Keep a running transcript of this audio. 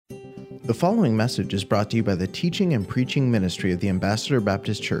The following message is brought to you by the teaching and preaching ministry of the Ambassador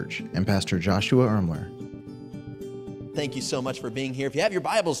Baptist Church and Pastor Joshua Ermler. Thank you so much for being here. If you have your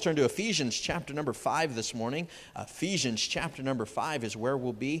Bibles, turn to Ephesians chapter number 5 this morning. Ephesians chapter number 5 is where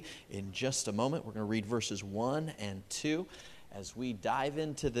we'll be in just a moment. We're going to read verses 1 and 2 as we dive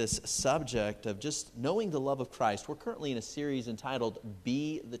into this subject of just knowing the love of Christ. We're currently in a series entitled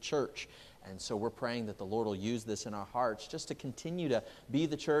Be the Church. And so we're praying that the Lord will use this in our hearts just to continue to be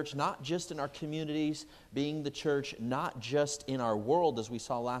the church, not just in our communities, being the church, not just in our world as we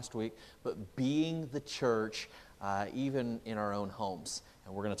saw last week, but being the church even in our own homes.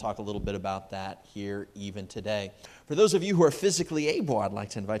 And we're going to talk a little bit about that here even today. For those of you who are physically able, I'd like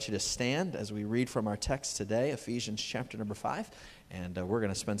to invite you to stand as we read from our text today, Ephesians chapter number 5. And we're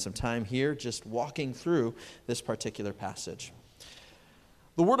going to spend some time here just walking through this particular passage.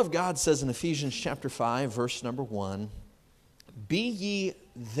 The Word of God says in Ephesians chapter 5, verse number 1, "Be ye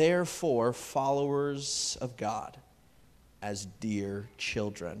therefore followers of God as dear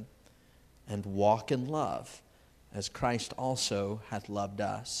children, and walk in love, as Christ also hath loved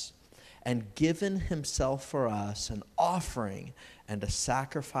us, and given himself for us an offering and a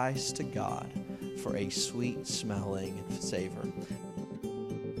sacrifice to God for a sweet-smelling savor."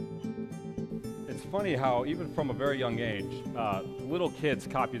 It's funny how even from a very young age, little kids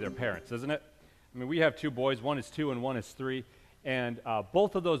copy their parents, isn't it? I mean, we have two boys, one is 2 and one is 3, and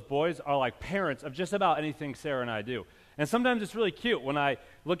both of those boys are like parents of just about anything Sarah and I do. And sometimes it's really cute when I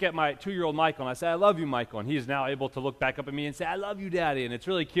look at my 2-year-old Michael and I say, "I love you, Michael," and he's now able to look back up at me and say, "I love you, Daddy," and it's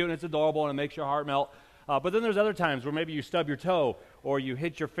really cute and it's adorable and it makes your heart melt. But then there's other times where maybe you stub your toe or you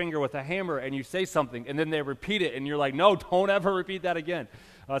hit your finger with a hammer and you say something and then they repeat it and you're like, "No, don't ever repeat that again."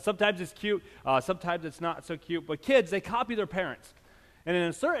 Sometimes it's cute, sometimes it's not so cute. But kids, they copy their parents. And in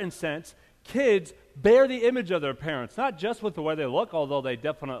a certain sense, kids bear the image of their parents, not just with the way they look, although they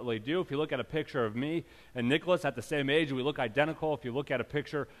definitely do. If you look at a picture of me and Nicholas at the same age, we look identical. If you look at a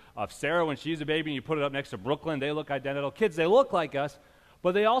picture of Sarah when she's a baby and you put it up next to Brooklyn, they look identical. Kids, they look like us,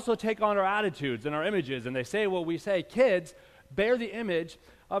 but they also take on our attitudes and our images, and they say what we say. Kids bear the image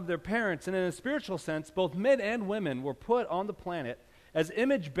of their parents. And in a spiritual sense, both men and women were put on the planet as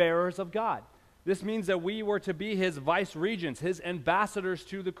image bearers of God. This means that we were to be his vice regents, his ambassadors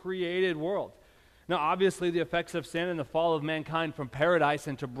to the created world. Now, obviously, the effects of sin and the fall of mankind from paradise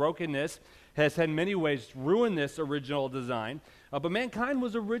into brokenness has in many ways ruined this original design. But mankind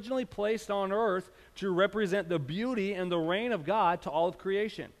was originally placed on earth to represent the beauty and the reign of God to all of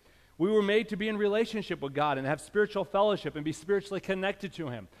creation. We were made to be in relationship with God and have spiritual fellowship and be spiritually connected to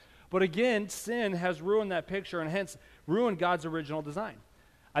him. But again, sin has ruined that picture and hence ruined God's original design.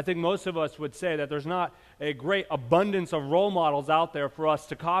 I think most of us would say that there's not a great abundance of role models out there for us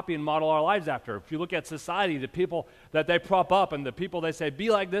to copy and model our lives after. If you look at society, the people that they prop up and the people they say, "Be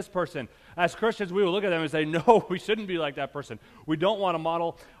like this person," as Christians, we will look at them and say, "No, we shouldn't be like that person. We don't want to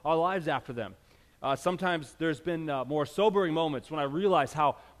model our lives after them." Sometimes there's been more sobering moments when I realize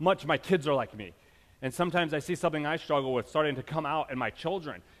how much my kids are like me. And sometimes I see something I struggle with starting to come out in my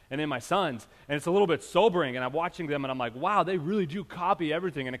children and in my sons, and it's a little bit sobering, and I'm watching them, and I'm like, wow, they really do copy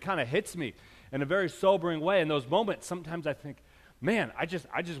everything, and it kind of hits me in a very sobering way. In those moments, sometimes I think, man, I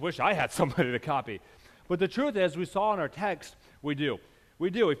just wish I had somebody to copy. But the truth is, we saw in our text, we do. We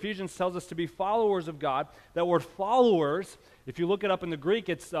do. Ephesians tells us to be followers of God. That word followers, if you look it up in the Greek,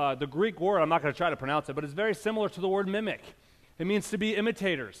 it's the Greek word, I'm not going to try to pronounce it, but it's very similar to the word mimic. It means to be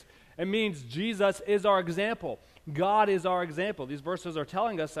imitators. It means Jesus is our example. God is our example. These verses are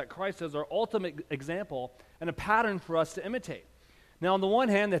telling us that Christ is our ultimate example and a pattern for us to imitate. Now, on the one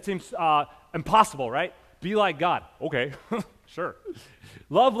hand, that seems impossible, right? Be like God. Okay, sure.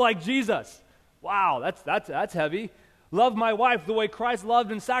 Love like Jesus. Wow, that's heavy. Love my wife the way Christ loved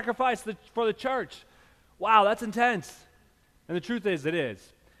and sacrificed for the church. Wow, that's intense. And the truth is, it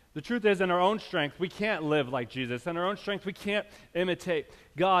is. The truth is, in our own strength, we can't live like Jesus. In our own strength, we can't imitate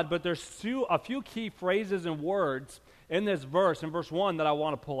God. But there's a few key phrases and words in this verse, in verse 1, that I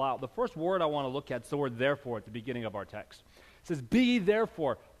want to pull out. The first word I want to look at is the word therefore at the beginning of our text. It says, "Be ye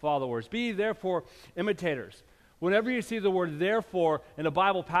therefore followers, be ye therefore imitators." Whenever you see the word therefore in a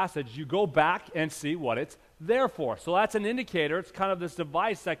Bible passage, you go back and see what it's there for. So that's an indicator. It's kind of this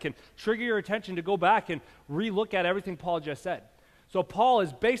device that can trigger your attention to go back and re-look at everything Paul just said. So Paul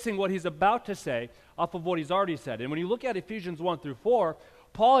is basing what he's about to say off of what he's already said. And when you look at Ephesians 1 through 4,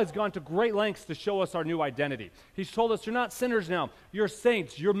 Paul has gone to great lengths to show us our new identity. He's told us you're not sinners now. You're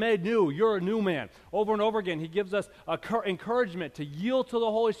saints. You're made new. You're a new man. Over and over again, he gives us encouragement to yield to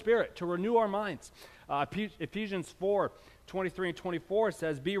the Holy Spirit, to renew our minds. Ephesians 4, 23 and 24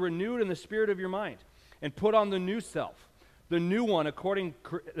 says, "Be renewed in the spirit of your mind, and put on the new self, the new one according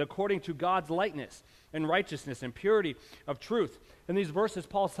to God's likeness and righteousness and purity of truth. In these verses,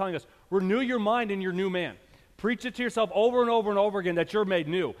 Paul's telling us, renew your mind in your new man. Preach it to yourself over and over and over again that you're made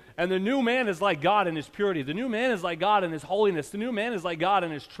new. And the new man is like God in his purity. The new man is like God in his holiness. The new man is like God in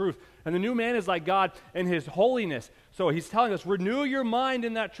his truth. And the new man is like God in his holiness. So he's telling us, renew your mind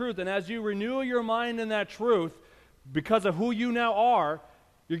in that truth. And as you renew your mind in that truth, because of who you now are,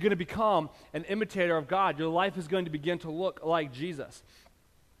 you're going to become an imitator of God. Your life is going to begin to look like Jesus.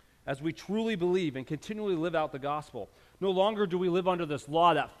 As we truly believe and continually live out the gospel, no longer do we live under this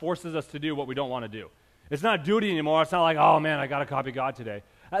law that forces us to do what we don't want to do. It's not duty anymore. It's not like, oh man, I got to copy God today.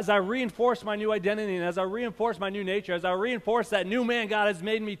 As I reinforce my new identity and as I reinforce my new nature, as I reinforce that new man God has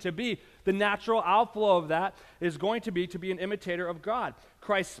made me to be, the natural outflow of that is going to be an imitator of God.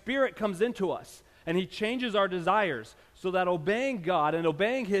 Christ's Spirit comes into us and he changes our desires so that obeying God and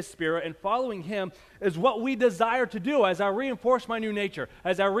obeying his Spirit and following him is what we desire to do. As I reinforce my new nature,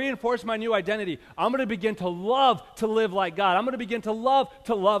 as I reinforce my new identity, I'm going to begin to love to live like God. I'm going to begin to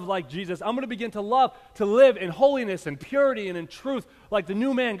love like Jesus. I'm going to begin to love to live in holiness and purity and in truth like the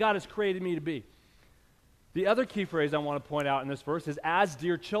new man God has created me to be. The other key phrase I want to point out in this verse is as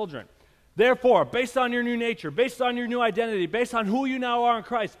dear children. Therefore, based on your new nature, based on your new identity, based on who you now are in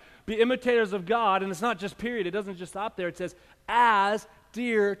Christ, be imitators of God. And it's not just period. It doesn't just stop there. It says, as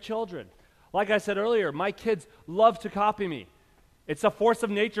dear children. Like I said earlier, my kids love to copy me. It's a force of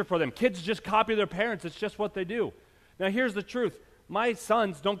nature for them. Kids just copy their parents. It's just what they do. Now, here's the truth. My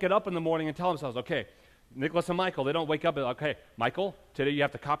sons don't get up in the morning and tell themselves, okay, Nicholas and Michael, they don't wake up and, okay, Michael, today you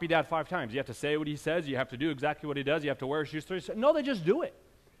have to copy Dad 5 times. You have to say what he says. You have to do exactly what he does. You have to wear his shoes 3 times. No, they just do it.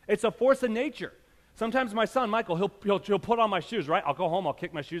 It's a force of nature. Sometimes my son, Michael, he'll put on my shoes, right? I'll go home, I'll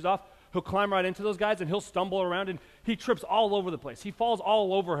kick my shoes off. He'll climb right into those guys, and he'll stumble around, and he trips all over the place. He falls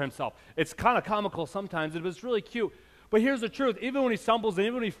all over himself. It's kind of comical sometimes, but it's really cute. But here's the truth. Even when he stumbles and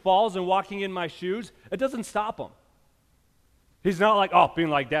even when he falls and walking in my shoes, it doesn't stop him. He's not like, oh, being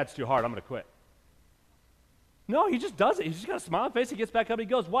like Dad's too hard, I'm going to quit. No, he just does it. He's just got a smile on his face. He gets back up and he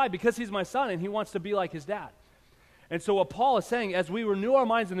goes. Why? Because he's my son, and he wants to be like his dad. And so what Paul is saying, as we renew our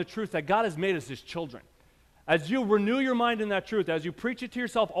minds in the truth that God has made us his children, as you renew your mind in that truth, as you preach it to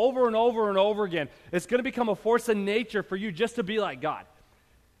yourself over and over and over again, it's going to become a force of nature for you just to be like God.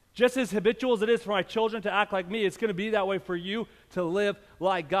 Just as habitual as it is for my children to act like me, it's going to be that way for you to live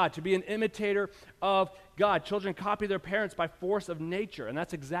like God, to be an imitator of God. Children copy their parents by force of nature, and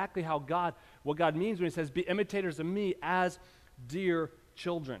that's exactly what God means when he says, be imitators of me as dear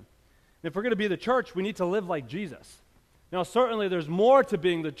children. And if we're going to be the church, we need to live like Jesus. Now, certainly there's more to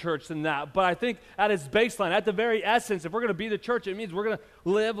being the church than that, but I think at its baseline, at the very essence, if we're going to be the church, it means we're going to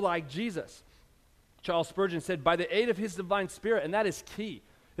live like Jesus. Charles Spurgeon said, by the aid of his divine Spirit, and that is key.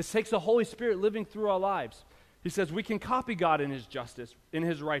 This takes the Holy Spirit living through our lives. He says we can copy God in his justice, in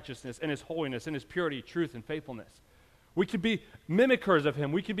his righteousness, in his holiness, in his purity, truth, and faithfulness. We can be mimickers of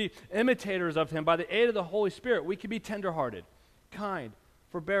him. We can be imitators of him. By the aid of the Holy Spirit, we can be tenderhearted, kind,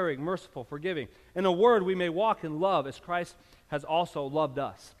 forbearing, merciful, forgiving. In a word, we may walk in love as Christ has also loved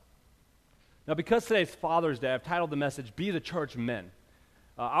us. Now, because today's Father's Day, I've titled the message, Be the Church Men.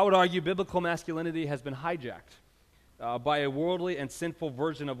 I would argue biblical masculinity has been hijacked by a worldly and sinful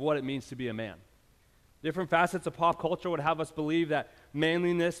version of what it means to be a man. Different facets of pop culture would have us believe that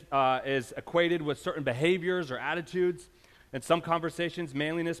manliness is equated with certain behaviors or attitudes. In some conversations,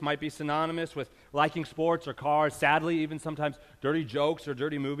 manliness might be synonymous with liking sports or cars, sadly, even sometimes dirty jokes or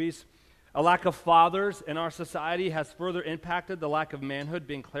dirty movies. A lack of fathers in our society has further impacted the lack of manhood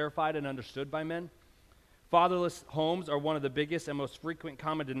being clarified and understood by men. Fatherless homes are one of the biggest and most frequent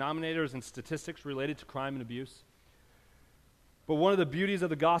common denominators in statistics related to crime and abuse. But one of the beauties of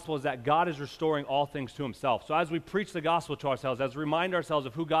the gospel is that God is restoring all things to himself. So as we preach the gospel to ourselves, as we remind ourselves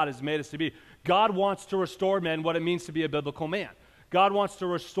of who God has made us to be, God wants to restore men what it means to be a biblical man. God wants to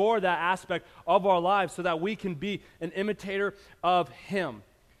restore that aspect of our lives so that we can be an imitator of him.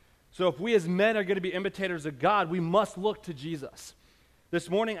 So if we as men are going to be imitators of God, we must look to Jesus. This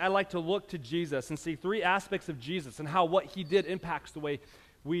morning, I'd like to look to Jesus and see 3 aspects of Jesus and how what he did impacts the way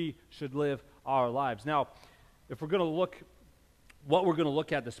we should live our lives. Now, if we're going to look what we're going to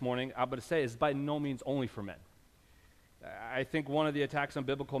look at this morning, I'm going to say, is by no means only for men. I think one of the attacks on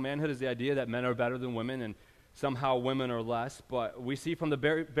biblical manhood is the idea that men are better than women and somehow women are less. But we see from the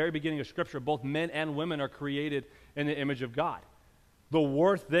very beginning of Scripture, both men and women are created in the image of God. The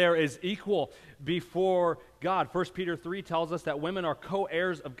worth there is equal before God. 1 Peter 3 tells us that women are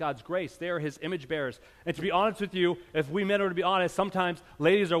co-heirs of God's grace. They are his image bearers. And to be honest with you, if we men are to be honest, sometimes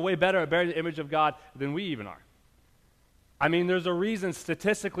ladies are way better at bearing the image of God than we even are. I mean, there's a reason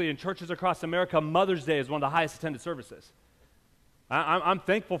statistically in churches across America, Mother's Day is one of the highest attended services. I'm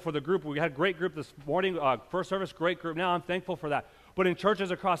thankful for the group. We had a great group this morning, first service, great group. Now I'm thankful for that. But in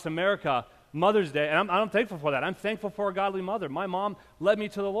churches across America, Mother's Day, and I'm thankful for that. I'm thankful for a godly mother. My mom led me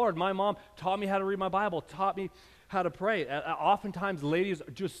to the Lord. My mom taught me how to read my Bible, taught me how to pray. Oftentimes, ladies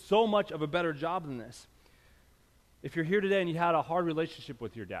do so much of a better job than this. If you're here today and you had a hard relationship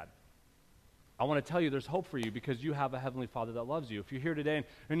with your dad, I want to tell you there's hope for you because you have a Heavenly Father that loves you. If you're here today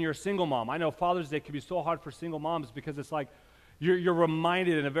and you're a single mom, I know Father's Day can be so hard for single moms because it's like you're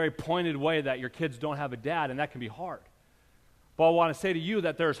reminded in a very pointed way that your kids don't have a dad, and that can be hard. But I want to say to you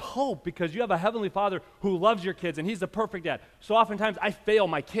that there's hope because you have a Heavenly Father who loves your kids, and He's the perfect dad. So oftentimes I fail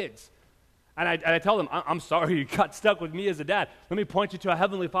my kids. And I tell them, I'm sorry you got stuck with me as a dad. Let me point you to a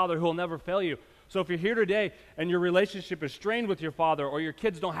Heavenly Father who will never fail you. So if you're here today and your relationship is strained with your father or your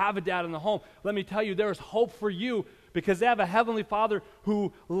kids don't have a dad in the home, let me tell you there is hope for you because they have a Heavenly Father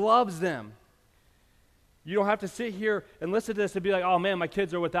who loves them. You don't have to sit here and listen to this and be like, oh man, my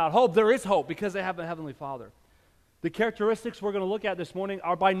kids are without hope. There is hope because they have a Heavenly Father. The characteristics we're going to look at this morning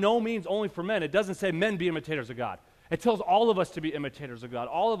are by no means only for men. It doesn't say men be imitators of God. It tells all of us to be imitators of God.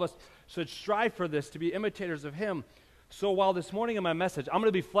 All of us should strive for this, to be imitators of Him. So while this morning in my message, I'm going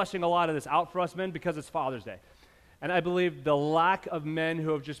to be fleshing a lot of this out for us men because it's Father's Day. And I believe the lack of men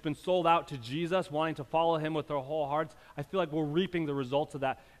who have just been sold out to Jesus, wanting to follow Him with their whole hearts, I feel like we're reaping the results of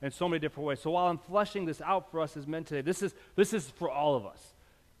that in so many different ways. So while I'm fleshing this out for us as men today, this is for all of us.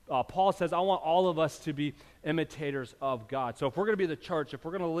 Paul says, I want all of us to be imitators of God. So if we're going to be the church, if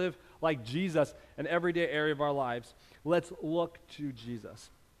we're going to live like Jesus in everyday area of our lives, let's look to Jesus.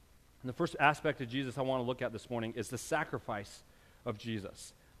 And the first aspect of Jesus I want to look at this morning is the sacrifice of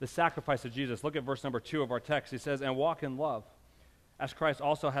Jesus. The sacrifice of Jesus. Look at verse number 2 of our text. He says, and walk in love, as Christ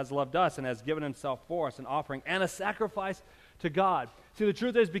also has loved us and has given Himself for us, an offering and a sacrifice to God. See, the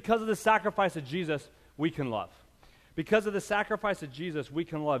truth is, because of the sacrifice of Jesus, we can love. Because of the sacrifice of Jesus, we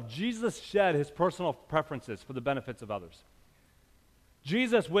can love. Jesus shed His personal preferences for the benefits of others.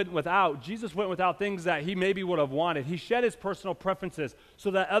 Jesus went without things that He maybe would have wanted. He shed His personal preferences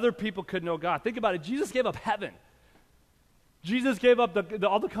so that other people could know God. Think about it. Jesus gave up heaven. Jesus gave up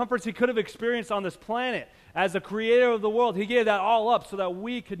all the comforts He could have experienced on this planet. As the creator of the world, He gave that all up so that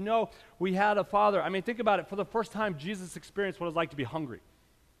we could know we had a Father. I mean, think about it. For the first time, Jesus experienced what it's like to be hungry.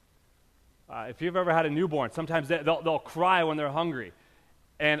 If you've ever had a newborn, sometimes they'll cry when they're hungry.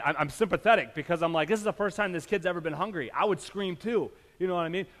 And I'm sympathetic because I'm like, this is the first time this kid's ever been hungry. I would scream too. You know what I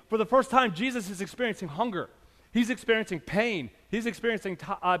mean? For the first time, Jesus is experiencing hunger. He's experiencing pain. He's experiencing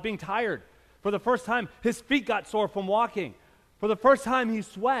being tired. For the first time, His feet got sore from walking. For the first time, He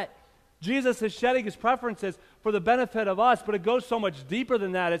sweat. Jesus is shedding His preferences for the benefit of us, but it goes so much deeper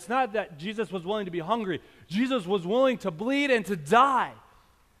than that. It's not that Jesus was willing to be hungry. Jesus was willing to bleed and to die.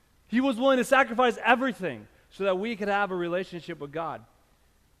 He was willing to sacrifice everything so that we could have a relationship with God.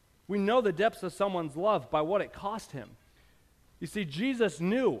 We know the depths of someone's love by what it cost Him. You see, Jesus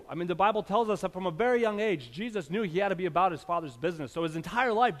knew. I mean, the Bible tells us that from a very young age, Jesus knew He had to be about His Father's business. So His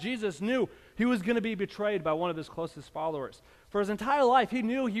entire life, Jesus knew He was going to be betrayed by one of His closest followers. For His entire life, He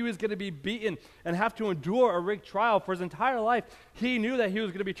knew He was going to be beaten and have to endure a rigged trial. For His entire life, He knew that He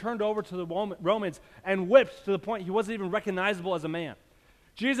was going to be turned over to the Romans and whipped to the point He wasn't even recognizable as a man.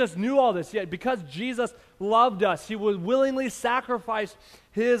 Jesus knew all this, yet because Jesus loved us, He would willingly sacrifice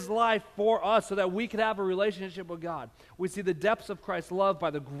His life for us so that we could have a relationship with God. We see the depths of Christ's love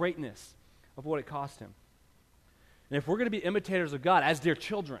by the greatness of what it cost Him. And if we're going to be imitators of God as dear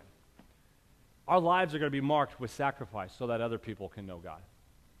children, our lives are going to be marked with sacrifice so that other people can know God.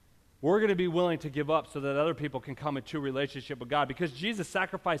 We're going to be willing to give up so that other people can come into a relationship with God because Jesus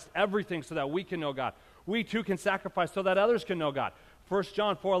sacrificed everything so that we can know God. We too can sacrifice so that others can know God. 1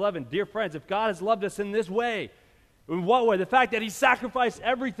 John 4:11, dear friends, if God has loved us in this way, in what way? The fact that He sacrificed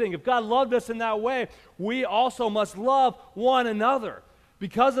everything. If God loved us in that way, we also must love one another.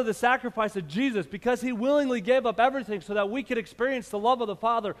 Because of the sacrifice of Jesus, because He willingly gave up everything so that we could experience the love of the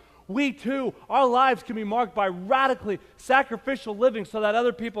Father, we too, our lives can be marked by radically sacrificial living so that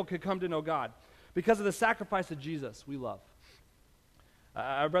other people could come to know God. Because of the sacrifice of Jesus, we love.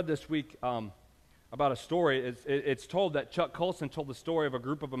 I read this week about a story. It's told that Chuck Colson told the story of a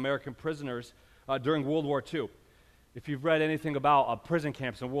group of American prisoners during World War II. If you've read anything about prison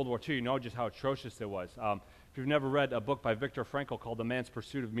camps in World War II, you know just how atrocious it was. If you've never read a book by Viktor Frankl called The Man's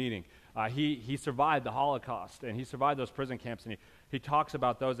Pursuit of Meaning, he survived the Holocaust, and he survived those prison camps, and he talks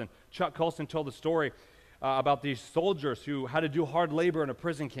about those. And Chuck Colson told the story about these soldiers who had to do hard labor in a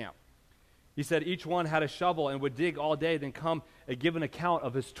prison camp. He said each one had a shovel and would dig all day, then come and give an account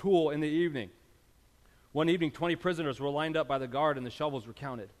of his tool in the evening. One evening, 20 prisoners were lined up by the guard, and the shovels were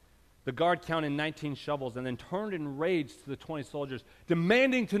counted. The guard counted 19 shovels and then turned in rage to the 20 soldiers,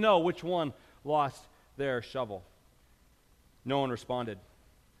 demanding to know which one lost their shovel. No one responded.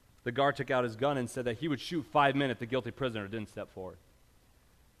 The guard took out his gun and said that he would shoot 5 men if the guilty prisoner didn't step forward.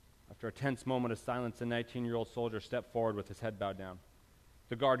 After a tense moment of silence, the 19-year-old soldier stepped forward with his head bowed down.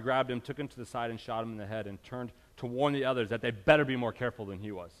 The guard grabbed him, took him to the side, and shot him in the head, and turned to warn the others that they better be more careful than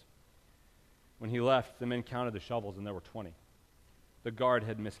he was. When he left, the men counted the shovels, and there were 20. The guard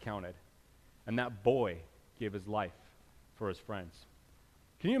had miscounted, and that boy gave his life for his friends.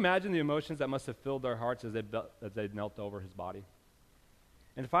 Can you imagine the emotions that must have filled their hearts as they knelt over his body?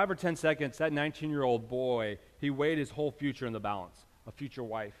 In 5 or 10 seconds, that 19-year-old boy, he weighed his whole future in the balance. A future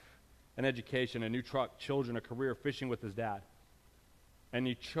wife, an education, a new truck, children, a career, fishing with his dad. And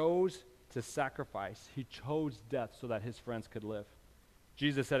he chose to sacrifice. He chose death so that his friends could live.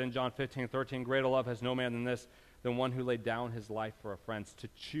 Jesus said in John 15:13, greater love has no man than this, than one who laid down his life for a friend. To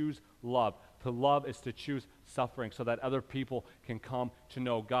choose love. To love is to choose suffering so that other people can come to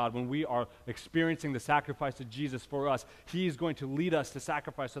know God. When we are experiencing the sacrifice of Jesus for us, he is going to lead us to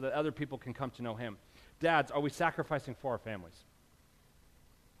sacrifice so that other people can come to know him. Dads, are we sacrificing for our families?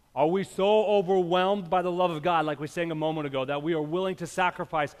 Are we so overwhelmed by the love of God, like we sang a moment ago, that we are willing to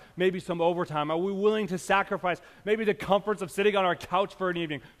sacrifice maybe some overtime? Are we willing to sacrifice maybe the comforts of sitting on our couch for an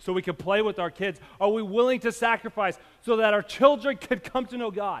evening so we can play with our kids? Are we willing to sacrifice so that our children can come to know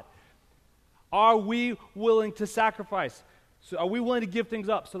God? Are we willing to sacrifice? So are we willing to give things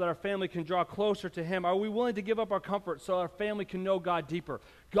up so that our family can draw closer to him? Are we willing to give up our comfort so our family can know God deeper?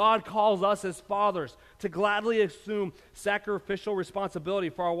 God calls us as fathers to gladly assume sacrificial responsibility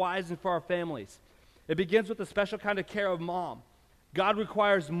for our wives and for our families. It begins with the special kind of care of mom. God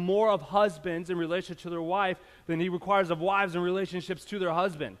requires more of husbands in relation to their wife than he requires of wives in relationships to their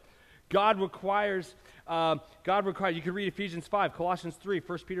husband. God requires, you can read Ephesians 5, Colossians 3,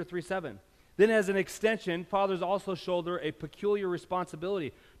 1 Peter 3:7. Then as an extension, fathers also shoulder a peculiar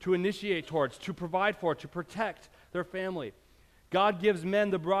responsibility to initiate towards, to provide for, to protect their family. God gives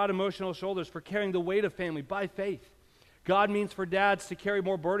men the broad emotional shoulders for carrying the weight of family by faith. God means for dads to carry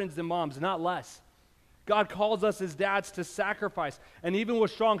more burdens than moms, not less. God calls us as dads to sacrifice. And even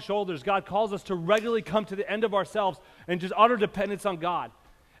with strong shoulders, God calls us to regularly come to the end of ourselves and just utter dependence on God.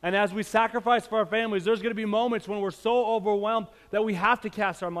 And as we sacrifice for our families, there's going to be moments when we're so overwhelmed that we have to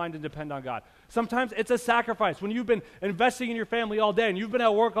cast our mind and depend on God. Sometimes it's a sacrifice. When you've been investing in your family all day and you've been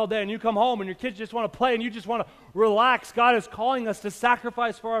at work all day and you come home and your kids just want to play and you just want to relax, God is calling us to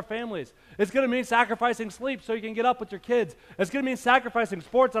sacrifice for our families. It's going to mean sacrificing sleep so you can get up with your kids. It's going to mean sacrificing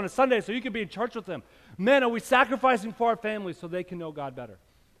sports on a Sunday so you can be in church with them. Men, are we sacrificing for our families so they can know God better?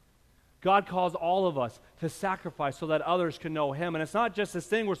 God calls all of us to sacrifice so that others can know him. And it's not just this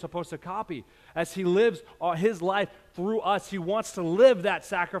thing we're supposed to copy. As he lives his life through us, he wants to live that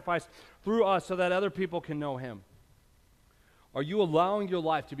sacrifice through us so that other people can know him. Are you allowing your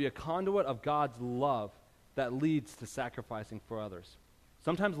life to be a conduit of God's love that leads to sacrificing for others?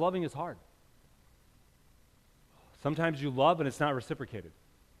 Sometimes loving is hard. Sometimes you love and it's not reciprocated.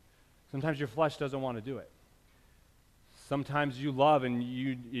 Sometimes your flesh doesn't want to do it. Sometimes you love and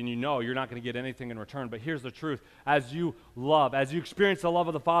you know you're not going to get anything in return. But here's the truth. As you love, as you experience the love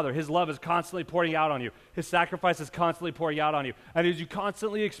of the Father, his love is constantly pouring out on you. His sacrifice is constantly pouring out on you. And as you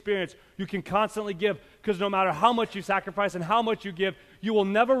constantly experience, you can constantly give, because no matter how much you sacrifice and how much you give, you will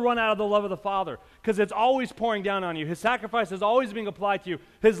never run out of the love of the Father, because it's always pouring down on you. His sacrifice is always being applied to you.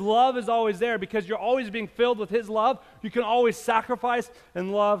 His love is always there because you're always being filled with his love. You can always sacrifice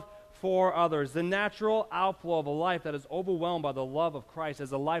and love for others. The natural outflow of a life that is overwhelmed by the love of Christ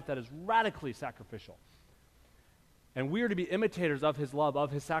is a life that is radically sacrificial. And we are to be imitators of his love, of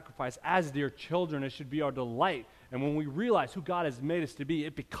his sacrifice. As dear children, it should be our delight. And when we realize who God has made us to be,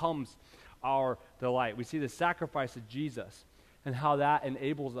 it becomes our delight. We see the sacrifice of Jesus and how that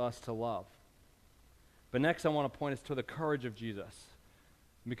enables us to love. But next I want to point us to the courage of Jesus.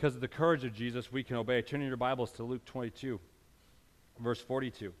 Because of the courage of Jesus, we can obey. Turn in your Bibles to Luke 22, verse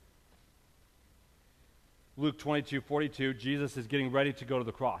 42. Luke 22:42, Jesus is getting ready to go to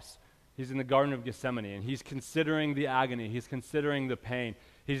the cross. He's in the Garden of Gethsemane, and he's considering the agony. He's considering the pain.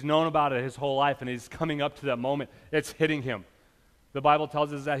 He's known about it his whole life, and he's coming up to that moment. It's hitting him. The Bible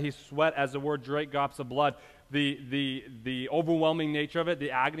tells us that he sweat as the word drake drops of blood. The overwhelming nature of it,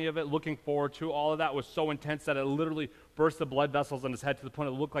 the agony of it, looking forward to all of that was so intense that it literally burst the blood vessels in his head to the point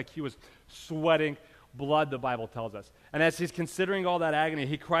it looked like he was sweating blood, the Bible tells us. And as he's considering all that agony,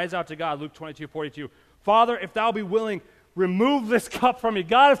 he cries out to God, Luke 22:42, Father, if thou be willing, remove this cup from me.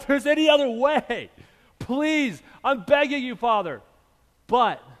 God, if there's any other way, please, I'm begging you, Father.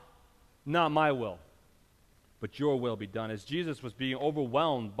 But not my will, but your will be done. As Jesus was being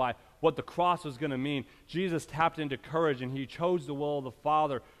overwhelmed by what the cross was going to mean, Jesus tapped into courage and he chose the will of the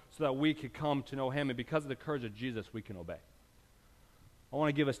Father so that we could come to know him. And because of the courage of Jesus, we can obey. I want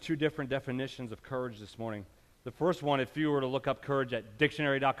to give us two different definitions of courage this morning. The first one, if you were to look up courage at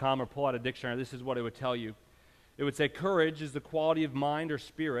dictionary.com or pull out a dictionary, this is what it would tell you. It would say courage is the quality of mind or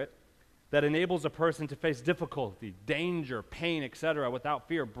spirit that enables a person to face difficulty, danger, pain, etc. without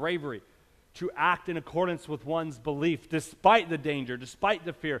fear, bravery, to act in accordance with one's belief, despite the danger, despite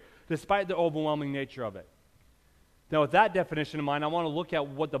the fear, despite the overwhelming nature of it. Now, with that definition in mind, I want to look at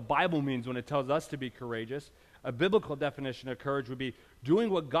what the Bible means when it tells us to be courageous. A biblical definition of courage would be doing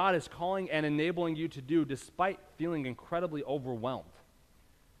what God is calling and enabling you to do despite feeling incredibly overwhelmed.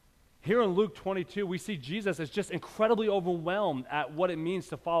 Here in Luke 22, we see Jesus as just incredibly overwhelmed at what it means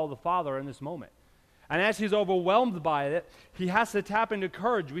to follow the Father in this moment. And as he's overwhelmed by it, he has to tap into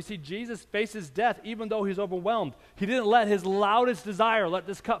courage. We see Jesus faces death even though he's overwhelmed. He didn't let his loudest desire, let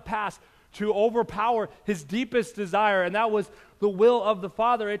this cup pass, to overpower his deepest desire, and that was the will of the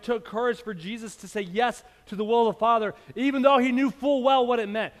Father. It took courage for Jesus to say yes to the will of the Father, even though he knew full well what it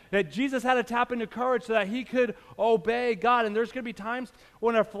meant. That Jesus had to tap into courage so that he could obey God. And there's going to be times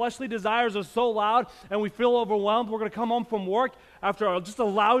when our fleshly desires are so loud and we feel overwhelmed. We're going to come home from work after just a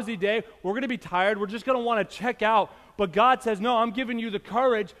lousy day. We're going to be tired. We're just going to want to check out. But God says, no, I'm giving you the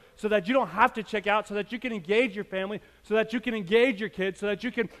courage so that you don't have to check out, so that you can engage your family, so that you can engage your kids, so that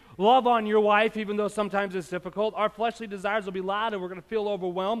you can love on your wife, even though sometimes it's difficult. Our fleshly desires will be loud and we're going to feel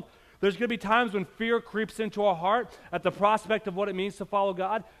overwhelmed. There's going to be times when fear creeps into our heart at the prospect of what it means to follow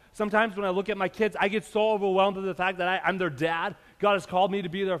God. Sometimes when I look at my kids, I get so overwhelmed with the fact that I'm their dad. God has called me to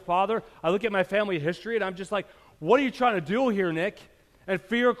be their father. I look at my family history and I'm just like, what are you trying to do here, Nick? And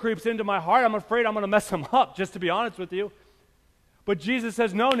fear creeps into my heart. I'm afraid I'm going to mess them up, just to be honest with you. But Jesus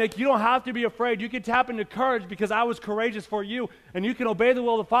says, no, Nick, you don't have to be afraid. You can tap into courage because I was courageous for you, and you can obey the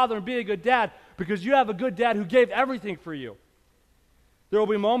will of the Father and be a good dad because you have a good dad who gave everything for you. There will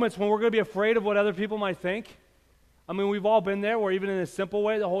be moments when we're going to be afraid of what other people might think. I mean, we've all been there where even in a simple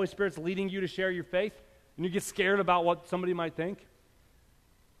way, the Holy Spirit's leading you to share your faith, and you get scared about what somebody might think.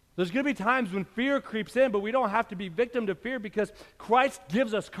 There's going to be times when fear creeps in, but we don't have to be victim to fear because Christ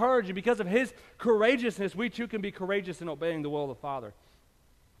gives us courage, and because of his courageousness, we too can be courageous in obeying the will of the Father.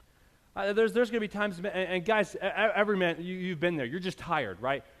 There's going to be times, and guys, every man, you've been there. You're just tired,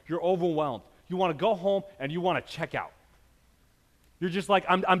 right? You're overwhelmed. You want to go home, and you want to check out. You're just like,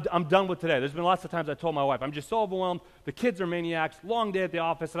 I'm done with today. There's been lots of times I told my wife, I'm just so overwhelmed. The kids are maniacs, long day at the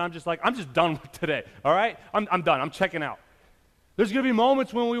office, and I'm just like, I'm just done with today, all right? I'm done. I'm checking out. There's going to be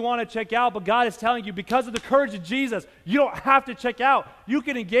moments when we want to check out, but God is telling you, because of the courage of Jesus, you don't have to check out. You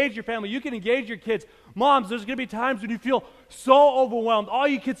can engage your family. You can engage your kids. Moms, there's going to be times when you feel so overwhelmed. All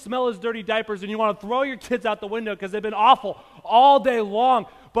you kids smell is dirty diapers, and you want to throw your kids out the window because they've been awful all day long.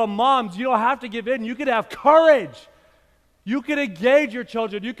 But moms, you don't have to give in. You can have courage. You can engage your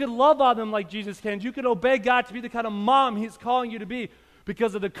children. You can love on them like Jesus can. You can obey God to be the kind of mom he's calling you to be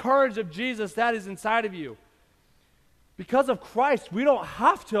because of the courage of Jesus that is inside of you. Because of Christ, we don't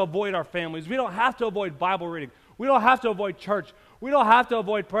have to avoid our families. We don't have to avoid Bible reading. We don't have to avoid church. We don't have to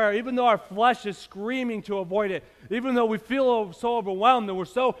avoid prayer, even though our flesh is screaming to avoid it. Even though we feel so overwhelmed and we're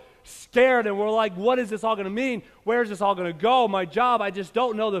so scared and we're like, what is this all going to mean? Where is this all going to go? My job, I just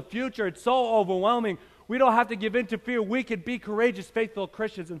don't know the future. It's so overwhelming. We don't have to give in to fear. We can be courageous, faithful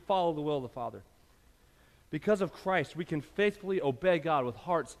Christians and follow the will of the Father. Because of Christ, we can faithfully obey God with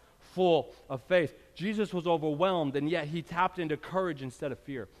hearts full of faith. Jesus was overwhelmed, and yet he tapped into courage instead of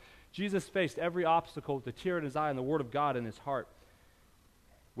fear. Jesus faced every obstacle with a tear in his eye and the word of God in his heart,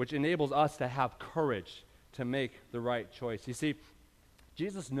 which enables us to have courage to make the right choice. You see,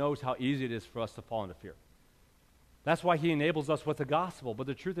 Jesus knows how easy it is for us to fall into fear. That's why he enables us with the gospel. But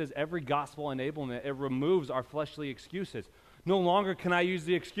the truth is, every gospel enablement, it removes our fleshly excuses. No longer can I use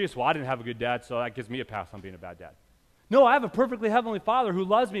the excuse, well, I didn't have a good dad, so that gives me a pass on being a bad dad. No, I have a perfectly heavenly Father who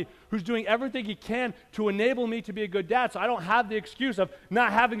loves me, who's doing everything he can to enable me to be a good dad, so I don't have the excuse of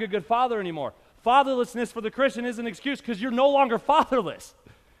not having a good father anymore. Fatherlessness for the Christian is an excuse because you're no longer fatherless.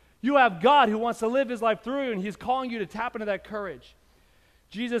 You have God who wants to live his life through you, and he's calling you to tap into that courage.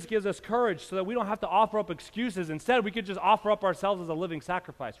 Jesus gives us courage so that we don't have to offer up excuses. Instead, we could just offer up ourselves as a living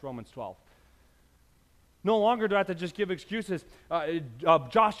sacrifice, Romans 12. No longer do I have to just give excuses.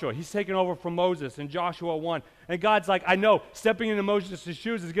 Joshua, he's taken over from Moses in Joshua 1. And God's like, I know, stepping into Moses'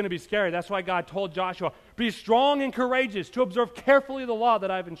 shoes is going to be scary. That's why God told Joshua, be strong and courageous to observe carefully the law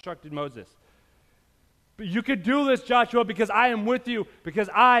that I've instructed Moses. But you could do this, Joshua, because I am with you, because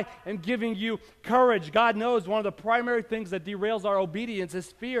I am giving you courage. God knows one of the primary things that derails our obedience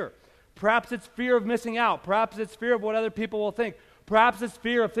is fear. Perhaps it's fear of missing out. Perhaps it's fear of what other people will think. Perhaps it's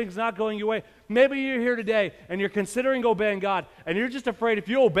fear of things not going your way. Maybe you're here today and you're considering obeying God, and you're just afraid if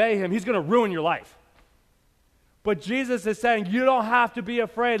you obey him, he's going to ruin your life. But Jesus is saying, you don't have to be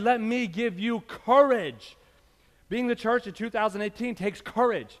afraid. Let me give you courage. Being the church in 2018 takes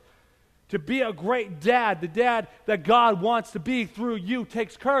courage. To be a great dad, the dad that God wants to be through you,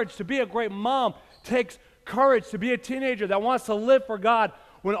 takes courage. To be a great mom takes courage. To be a teenager that wants to live for God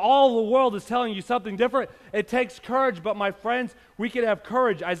when all the world is telling you something different, it takes courage. But my friends, we can have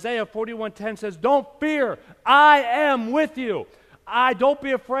courage. Isaiah 41:10 says, don't fear, I am with you. Don't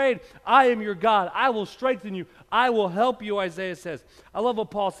be afraid. I am your God. I will strengthen you. I will help you, Isaiah says. I love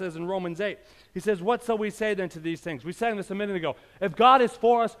what Paul says in Romans 8. He says, what shall we say then to these things? We sang this a minute ago. If God is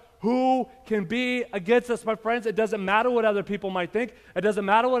for us, who can be against us, my friends? It doesn't matter what other people might think. It doesn't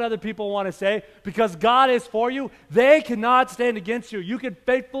matter what other people want to say. Because God is for you, they cannot stand against you. You can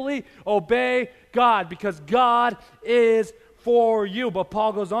faithfully obey God because God is for you. But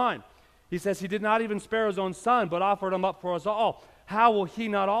Paul goes on. He says, he did not even spare his own son, but offered him up for us all. How will he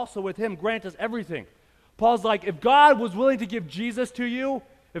not also with him grant us everything? Paul's like, if God was willing to give Jesus to you,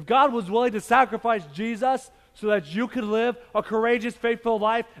 if God was willing to sacrifice Jesus so that you could live a courageous, faithful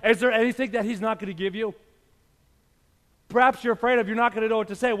life, is there anything that he's not going to give you? Perhaps you're afraid of, you're not going to know what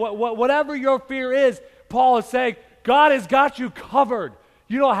to say. Whatever your fear is, Paul is saying, God has got you covered.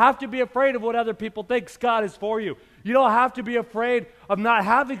 You don't have to be afraid of what other people think. God is for you. You don't have to be afraid of not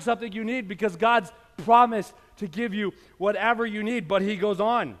having something you need because God's promised to give you whatever you need. But he goes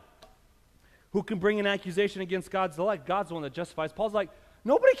on. Who can bring an accusation against God's elect? God's the one that justifies. Paul's like,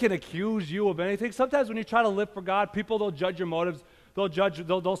 nobody can accuse you of anything. Sometimes when you try to live for God, people, they'll judge your motives.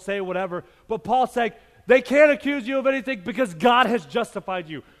 They'll say whatever. But Paul's saying, they can't accuse you of anything because God has justified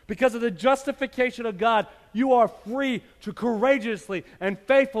you. Because of the justification of God, you are free to courageously and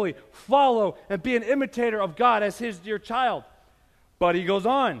faithfully follow and be an imitator of God as his dear child. But he goes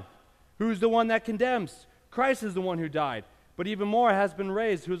on. Who's the one that condemns? Christ is the one who died, but even more has been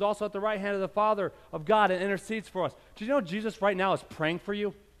raised, who is also at the right hand of the Father of God and intercedes for us. Do you know Jesus right now is praying for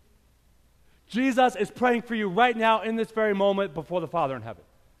you? Jesus is praying for you right now in this very moment before the Father in heaven.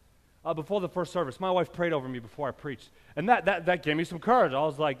 Before the first service, my wife prayed over me before I preached, and that gave me some courage. I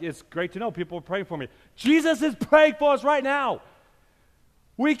was like, it's great to know people are praying for me. Jesus is praying for us right now.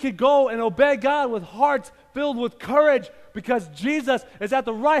 We could go and obey God with hearts filled with courage because Jesus is at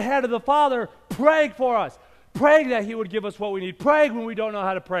the right hand of the Father praying for us, praying that he would give us what we need, praying when we don't know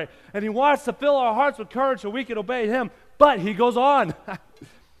how to pray. And he wants to fill our hearts with courage so we can obey him. But he goes on.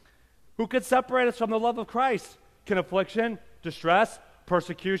 Who could separate us from the love of Christ? Can affliction, distress,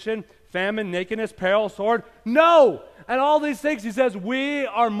 persecution, famine, nakedness, peril, sword? No! And all these things, he says, we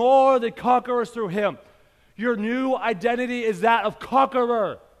are more than conquerors through him. Your new identity is that of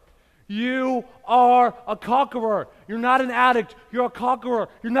conqueror. You are a conqueror. You're not an addict. You're a conqueror.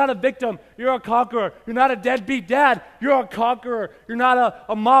 You're not a victim. You're a conqueror. You're not a deadbeat dad. You're a conqueror. You're not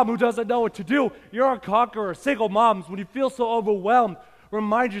a mom who doesn't know what to do. You're a conqueror. Single moms, when you feel so overwhelmed,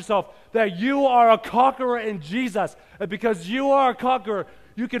 remind yourself that you are a conqueror in Jesus. And because you are a conqueror,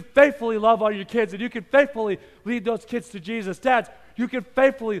 you can faithfully love all your kids, and you can faithfully lead those kids to Jesus. Dads, you can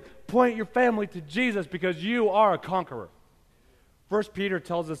faithfully point your family to Jesus because you are a conqueror. 1 Peter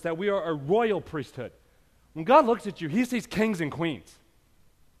tells us that we are a royal priesthood. When God looks at you, he sees kings and queens.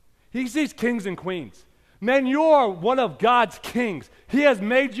 He sees kings and queens. Man, you are one of God's kings. He has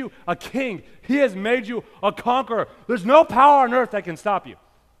made you a king. He has made you a conqueror. There's no power on earth that can stop you.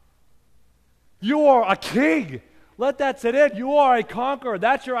 You are a king. Let that sit in. You are a conqueror.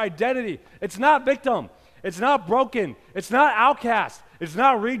 That's your identity. It's not victim. It's not broken. It's not outcast. It's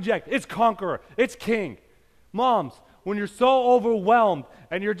not reject. It's conqueror. It's king. Moms, when you're so overwhelmed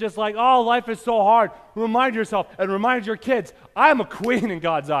and you're just like, oh, life is so hard, remind yourself and remind your kids, I'm a queen in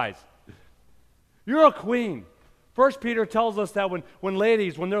God's eyes. You're a queen. 1 Peter tells us that when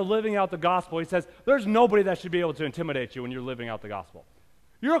ladies, when they're living out the gospel, he says, there's nobody that should be able to intimidate you when you're living out the gospel.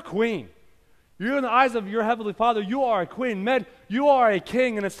 You're a queen. You're in the eyes of your heavenly Father. You are a queen. Men, you are a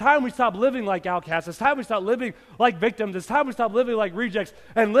king. And it's time we stop living like outcasts. It's time we stop living like victims. It's time we stop living like rejects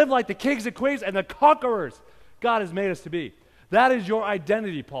and live like the kings and queens and the conquerors God has made us to be. That is your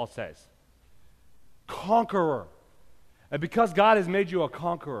identity, Paul says. Conqueror. And because God has made you a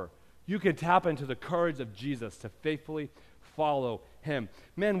conqueror, you can tap into the courage of Jesus to faithfully follow him.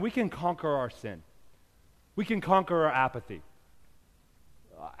 Man, we can conquer our sin. We can conquer our apathy.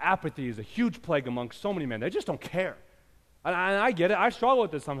 Apathy is a huge plague among so many men. They just don't care. And I get it. I struggle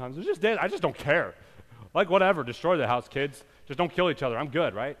with this sometimes. I just don't care. Like, whatever. Destroy the house, kids. Just don't kill each other. I'm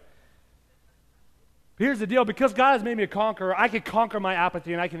good, right? But here's the deal. Because God has made me a conqueror, I can conquer my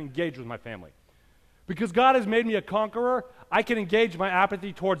apathy and I can engage with my family. Because God has made me a conqueror, I can engage my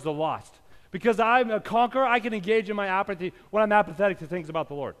apathy towards the lost. Because I'm a conqueror, I can engage in my apathy when I'm apathetic to things about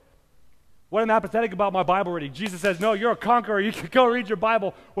the Lord. When I'm apathetic about my Bible reading, Jesus says, no, you're a conqueror. You can go read your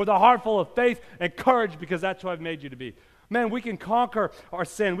Bible with a heart full of faith and courage because that's who I've made you to be. Man, we can conquer our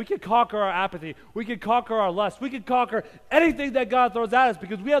sin. We can conquer our apathy. We can conquer our lust. We can conquer anything that God throws at us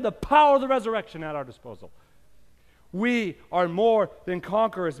because we have the power of the resurrection at our disposal. We are more than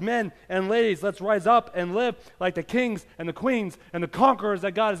conquerors. Men and ladies, let's rise up and live like the kings and the queens and the conquerors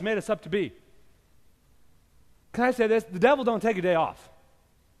that God has made us up to be. Can I say this? The devil don't take a day off.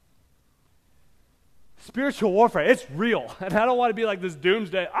 Spiritual warfare, it's real. And I don't want to be like this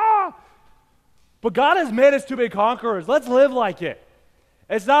doomsday. But God has made us to be conquerors. Let's live like it.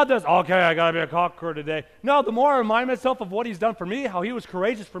 It's not just, okay, I got to be a conqueror today. No, the more I remind myself of what he's done for me, how he was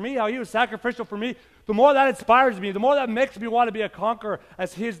courageous for me, how he was sacrificial for me, the more that inspires me, the more that makes me want to be a conqueror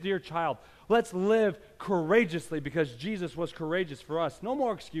as his dear child. Let's live courageously because Jesus was courageous for us. No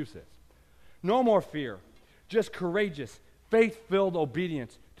more excuses. No more fear. Just courageous, faith-filled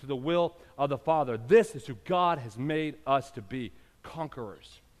obedience to the will of the Father. This is who God has made us to be,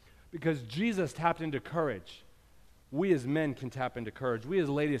 conquerors. Because Jesus tapped into courage. We as men can tap into courage. We as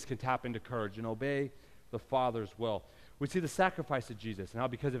ladies can tap into courage and obey the Father's will. We see the sacrifice of Jesus and how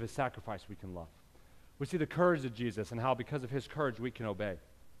because of his sacrifice we can love. We see the courage of Jesus and how because of his courage we can obey.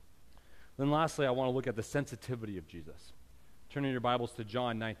 Then lastly, I want to look at the sensitivity of Jesus. Turn in your Bibles to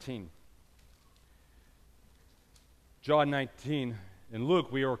John 19. John 19. In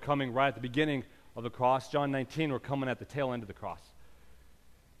Luke, we are coming right at the beginning of the cross. John 19, we're coming at the tail end of the cross.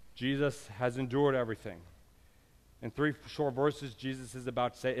 Jesus has endured everything. In 3 short verses, Jesus is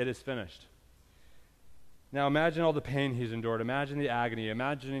about to say, it is finished. Now imagine all the pain he's endured. Imagine the agony.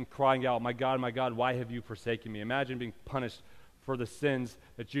 Imagine crying out, my God, why have you forsaken me? Imagine being punished for the sins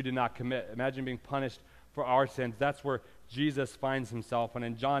that you did not commit. Imagine being punished for our sins. That's where Jesus finds himself. And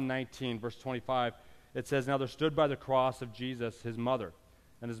in John 19, verse 25, it says, now there stood by the cross of Jesus his mother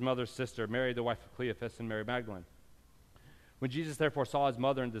and his mother's sister, Mary, the wife of Cleophas, and Mary Magdalene. When Jesus therefore saw his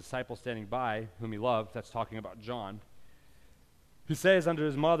mother and the disciple standing by, whom he loved, that's talking about John, he says unto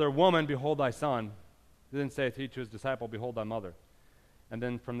his mother, woman, behold thy son. Then saith he to his disciple, behold thy mother. And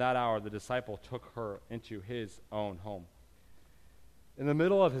then from that hour the disciple took her into his own home. In the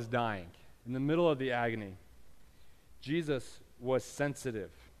middle of his dying, in the middle of the agony, Jesus was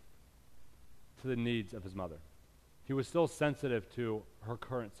sensitive to the needs of his mother. He was still sensitive to her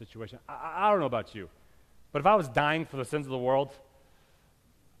current situation. I don't know about you, but if I was dying for the sins of the world,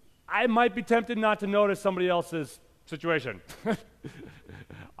 I might be tempted not to notice somebody else's situation.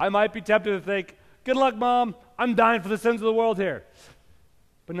 I might be tempted to think, good luck, Mom, I'm dying for the sins of the world here.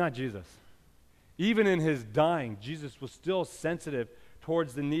 But not Jesus. Even in his dying, Jesus was still sensitive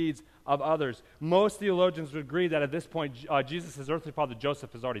towards the needs of others. Most theologians would agree that at this point, Jesus' earthly father,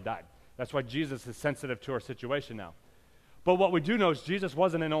 Joseph, has already died. That's why Jesus is sensitive to our situation now. But what we do know is Jesus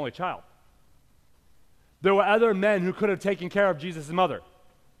wasn't an only child. There were other men who could have taken care of Jesus' mother.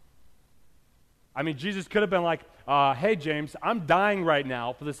 I mean, Jesus could have been like, hey, James, I'm dying right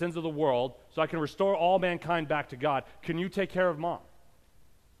now for the sins of the world so I can restore all mankind back to God. Can you take care of Mom?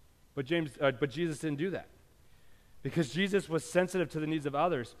 But Jesus didn't do that. Because Jesus was sensitive to the needs of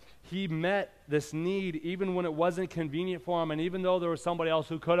others, he met this need even when it wasn't convenient for him, and even though there was somebody else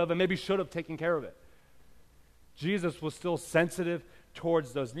who could have and maybe should have taken care of it. Jesus was still sensitive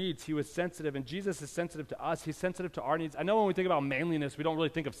towards those needs. He was sensitive, and Jesus is sensitive to us. He's sensitive to our needs. I know when we think about manliness, we don't really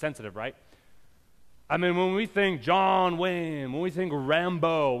think of sensitive, right? I mean, when we think John Wayne, when we think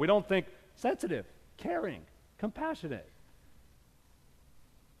Rambo, we don't think sensitive, caring, compassionate.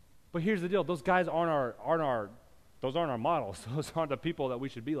 But here's the deal. Those guys aren't our models. Those aren't the people that we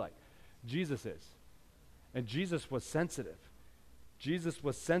should be like. Jesus is. And Jesus was sensitive. Jesus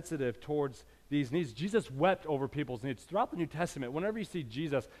was sensitive towards these needs. Jesus wept over people's needs. Throughout the New Testament, whenever you see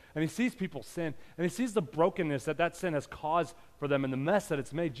Jesus and he sees people sin and he sees the brokenness that sin has caused for them and the mess that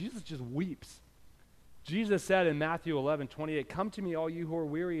it's made, Jesus just weeps. Jesus said in Matthew 11:28, come to me, all you who are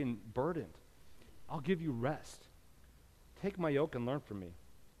weary and burdened. I'll give you rest. Take my yoke and learn from me,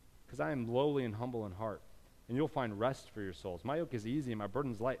 because I am lowly and humble in heart, and you'll find rest for your souls. My yoke is easy and my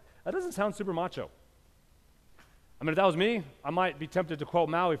burden is light. That doesn't sound super macho. I mean, if that was me, I might be tempted to quote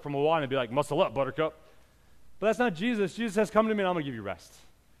Maui from Moana and be like, muscle up, buttercup. But that's not Jesus. Jesus says, come to me and I'm going to give you rest.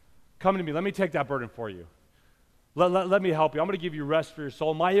 Come to me. Let me take that burden for you. Let me help you. I'm going to give you rest for your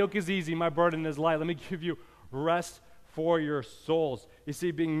soul. My yoke is easy. My burden is light. Let me give you rest for your souls. You see,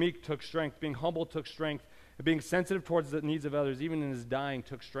 being meek took strength. Being humble took strength. Being sensitive towards the needs of others, even in his dying,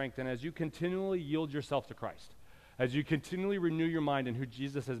 took strength. And as you continually yield yourself to Christ, as you continually renew your mind in who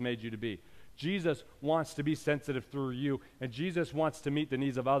Jesus has made you to be, Jesus wants to be sensitive through you, and Jesus wants to meet the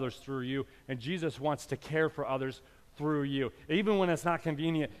needs of others through you, and Jesus wants to care for others through you. Even when it's not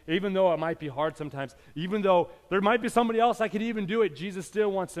convenient, even though it might be hard sometimes, even though there might be somebody else that could even do it, Jesus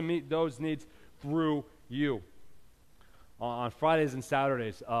still wants to meet those needs through you. On Fridays and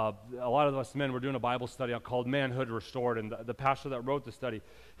Saturdays, a lot of us men were doing a Bible study called Manhood Restored, and the pastor that wrote the study,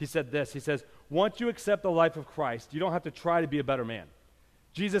 he said this, he says, once you accept the life of Christ, you don't have to try to be a better man.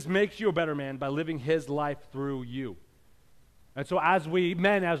 Jesus makes you a better man by living his life through you. And so as we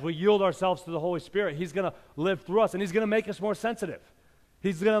yield ourselves to the Holy Spirit, he's going to live through us, and he's going to make us more sensitive.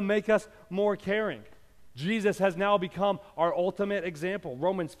 He's going to make us more caring. Jesus has now become our ultimate example.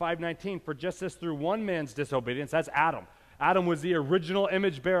 Romans 5:19, for just as through one man's disobedience, that's Adam. Adam was the original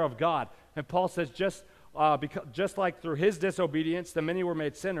image bearer of God. And Paul says, just like through his disobedience, the many were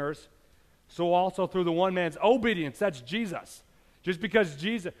made sinners, so also through the one man's obedience, that's Jesus. Just because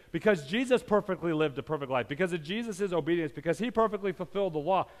Jesus perfectly lived a perfect life, because of Jesus' obedience, because he perfectly fulfilled the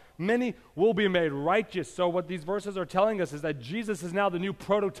law, many will be made righteous. So what these verses are telling us is that Jesus is now the new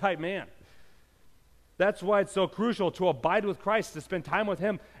prototype man. That's why it's so crucial to abide with Christ, to spend time with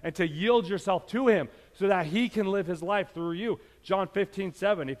him, and to yield yourself to him so that he can live his life through you. John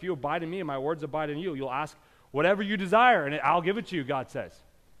 15:7, if you abide in me and my words abide in you, you'll ask whatever you desire, and I'll give it to you, God says.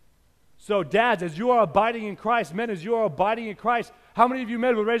 So dads, as you are abiding in Christ, men, as you are abiding in Christ, how many of you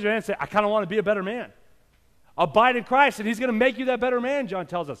men would raise your hand and say, I kind of want to be a better man? Abide in Christ, and he's going to make you that better man, John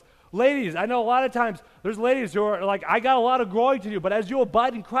tells us. Ladies, I know a lot of times there's ladies who are like, I got a lot of growing to do, but as you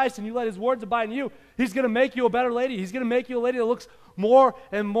abide in Christ and you let his words abide in you, he's going to make you a better lady. He's going to make you a lady that looks more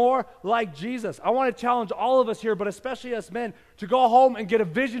and more like Jesus. I want to challenge all of us here, but especially us men, to go home and get a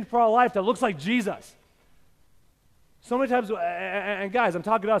vision for our life that looks like Jesus. So many times, and guys, I'm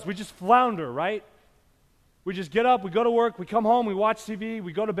talking to us, we just flounder, right? We just get up, we go to work, we come home, we watch TV,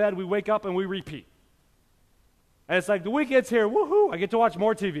 we go to bed, we wake up, and we repeat. And it's like the weekend's here, woohoo, I get to watch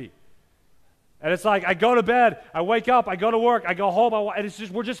more TV. And it's like I go to bed, I wake up, I go to work, I go home, and it's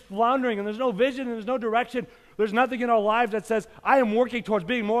just we're just floundering, and there's no vision, and there's no direction. There's nothing in our lives that says, I am working towards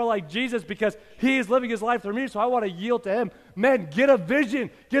being more like Jesus because he is living his life through me, so I want to yield to him. Men, get a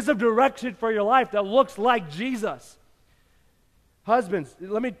vision, get some direction for your life that looks like Jesus. Husbands,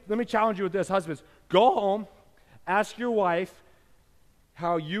 let me challenge you with this. Husbands, go home, ask your wife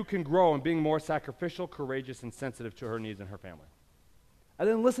how you can grow in being more sacrificial, courageous, and sensitive to her needs and her family. And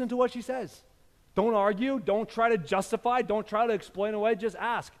then listen to what she says. Don't argue. Don't try to justify. Don't try to explain away. Just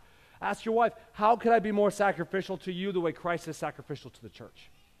ask. Ask your wife, how can I be more sacrificial to you the way Christ is sacrificial to the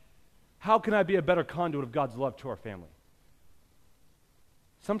church? How can I be a better conduit of God's love to our family?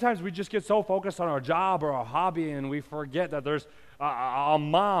 Sometimes we just get so focused on our job or our hobby and we forget that there's a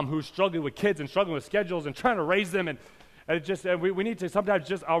mom who's struggling with kids and struggling with schedules and trying to raise them, and we need to sometimes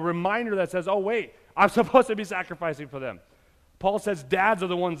just a reminder that says, oh wait, I'm supposed to be sacrificing for them. Paul says dads are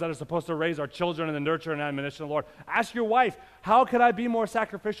the ones that are supposed to raise our children in the nurture and admonition of the Lord. Ask your wife, how can I be more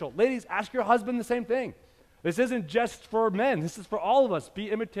sacrificial? Ladies, ask your husband the same thing. This isn't just for men. This is for all of us. Be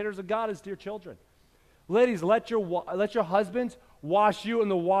imitators of God as dear children. Ladies, let your husbands wash you in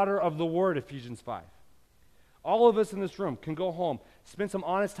the water of the Word, Ephesians 5. All of us in this room can go home, spend some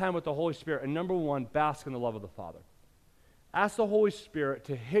honest time with the Holy Spirit, and number one, bask in the love of the Father. Ask the Holy Spirit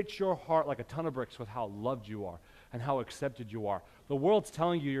to hit your heart like a ton of bricks with how loved you are and how accepted you are. The world's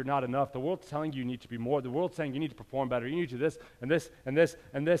telling you you're not enough. The world's telling you need to be more. The world's saying you need to perform better. You need to do this and this and this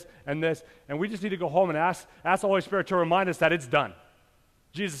and this and this. And we just need to go home and ask the Holy Spirit to remind us that it's done.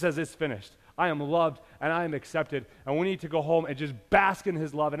 Jesus says it's finished. I am loved and I am accepted. And we need to go home and just bask in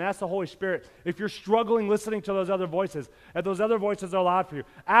his love and ask the Holy Spirit, if you're struggling listening to those other voices, if those other voices are loud for you,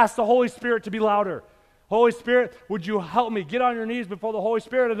 ask the Holy Spirit to be louder. Holy Spirit, would you help me? Get on your knees before the Holy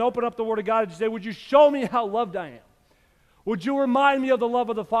Spirit and open up the Word of God and say, would you show me how loved I am? Would you remind me of the love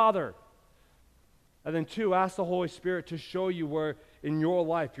of the Father? And then two, ask the Holy Spirit to show you where in your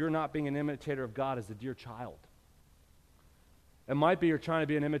life you're not being an imitator of God as a dear child. It might be you're trying to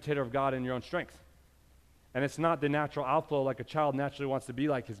be an imitator of God in your own strength. And it's not the natural outflow like a child naturally wants to be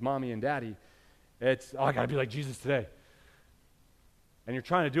like his mommy and daddy. It's, I got to be like Jesus today. And you're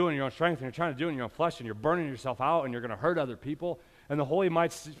trying to do it in your own strength, and you're trying to do it in your own flesh, and you're burning yourself out, and you're going to hurt other people. And the Holy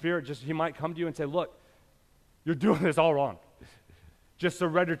Spirit, he might come to you and say, look, you're doing this all wrong. Just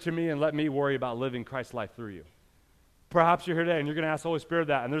surrender to me and let me worry about living Christ's life through you. Perhaps you're here today, and you're going to ask the Holy Spirit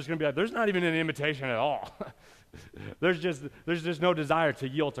that, and there's going to be like, there's not even an invitation at all. There's just no desire to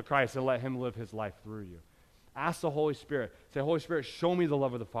yield to Christ and let him live his life through you. Ask the Holy Spirit. Say, Holy Spirit, show me the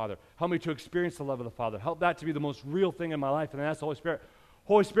love of the Father. Help me to experience the love of the Father. Help that to be the most real thing in my life. And then ask the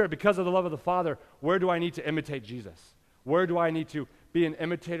Holy Spirit, because of the love of the Father, where do I need to imitate Jesus? Where do I need to be an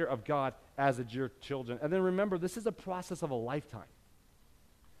imitator of God as a dear children. And then remember, this is a process of a lifetime.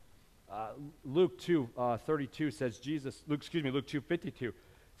 Luke 2:52 says Luke 2:52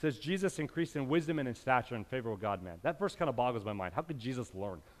 says Jesus increased in wisdom and in stature in favor of God and man. That verse kind of boggles my mind. How could Jesus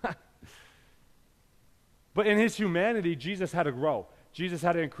learn? But in his humanity, Jesus had to grow. Jesus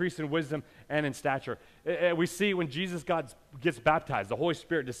had to increase in wisdom and in stature. We see when Jesus gets baptized, the Holy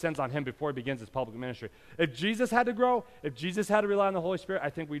Spirit descends on him before he begins his public ministry. If Jesus had to grow, if Jesus had to rely on the Holy Spirit, I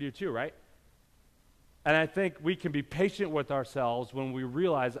think we do too, right? And I think we can be patient with ourselves when we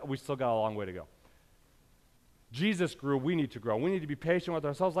realize that we still got a long way to go. Jesus grew, we need to grow. We need to be patient with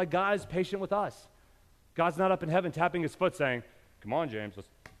ourselves like God is patient with us. God's not up in heaven tapping his foot saying, come on, James,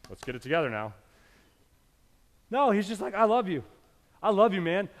 let's get it together now. No, he's just like, I love you. I love you,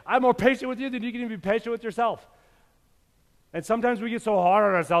 man. I'm more patient with you than you can even be patient with yourself. And sometimes we get so hard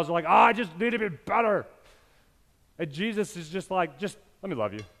on ourselves, we're like, I just need to be better. And Jesus is just like, just let me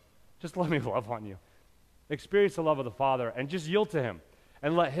love you. Just let me love on you. Experience the love of the Father and just yield to him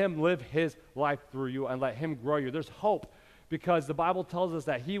and let him live his life through you and let him grow you. There's hope because the Bible tells us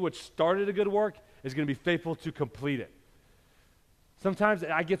that he which started a good work is going to be faithful to complete it. Sometimes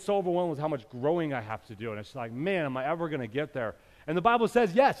I get so overwhelmed with how much growing I have to do, and it's like, man, am I ever going to get there? And the Bible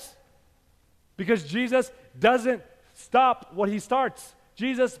says yes, because Jesus doesn't stop what he starts.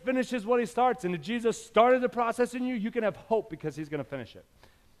 Jesus finishes what he starts, and if Jesus started the process in you, you can have hope because he's going to finish it.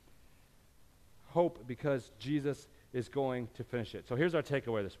 Hope because Jesus is going to finish it. So here's our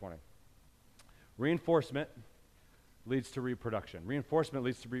takeaway this morning. Reinforcement leads to reproduction. Reinforcement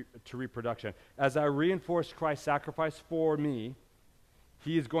leads to reproduction. As I reinforce Christ's sacrifice for me,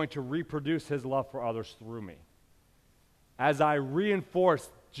 he is going to reproduce his love for others through me. As I reinforce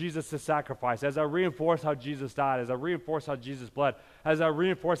Jesus' sacrifice, as I reinforce how Jesus died, as I reinforce how Jesus bled, as I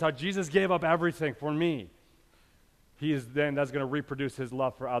reinforce how Jesus gave up everything for me, that's going to reproduce his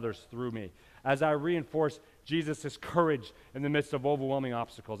love for others through me. As I reinforce Jesus' courage in the midst of overwhelming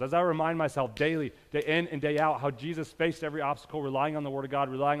obstacles, as I remind myself daily, day in and day out, how Jesus faced every obstacle, relying on the Word of God,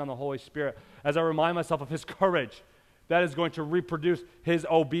 relying on the Holy Spirit, as I remind myself of his courage, that is going to reproduce his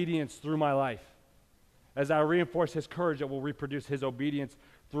obedience through my life. As I reinforce his courage, it will reproduce his obedience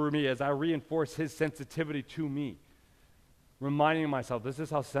through me. As I reinforce his sensitivity to me, reminding myself, this is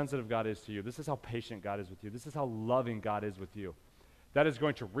how sensitive God is to you. This is how patient God is with you. This is how loving God is with you. That is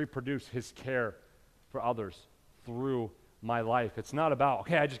going to reproduce his care for others through my life. It's not about,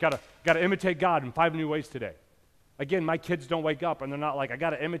 okay, I just got to imitate God in 5 new ways today. Again, my kids don't wake up and they're not like, I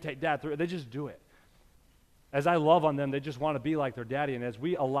got to imitate Dad. They just do it. As I love on them, they just want to be like their daddy. And as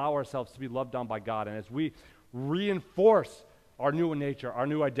we allow ourselves to be loved on by God, and as we reinforce our new nature, our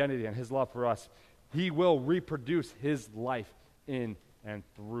new identity, and his love for us, he will reproduce his life in and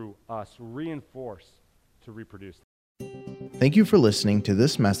through us. Reinforce to reproduce. Thank you for listening to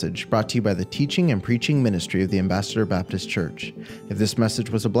this message brought to you by the teaching and preaching ministry of the Ambassador Baptist Church. If this message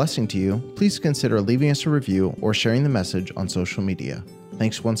was a blessing to you, please consider leaving us a review or sharing the message on social media.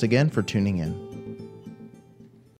 Thanks once again for tuning in.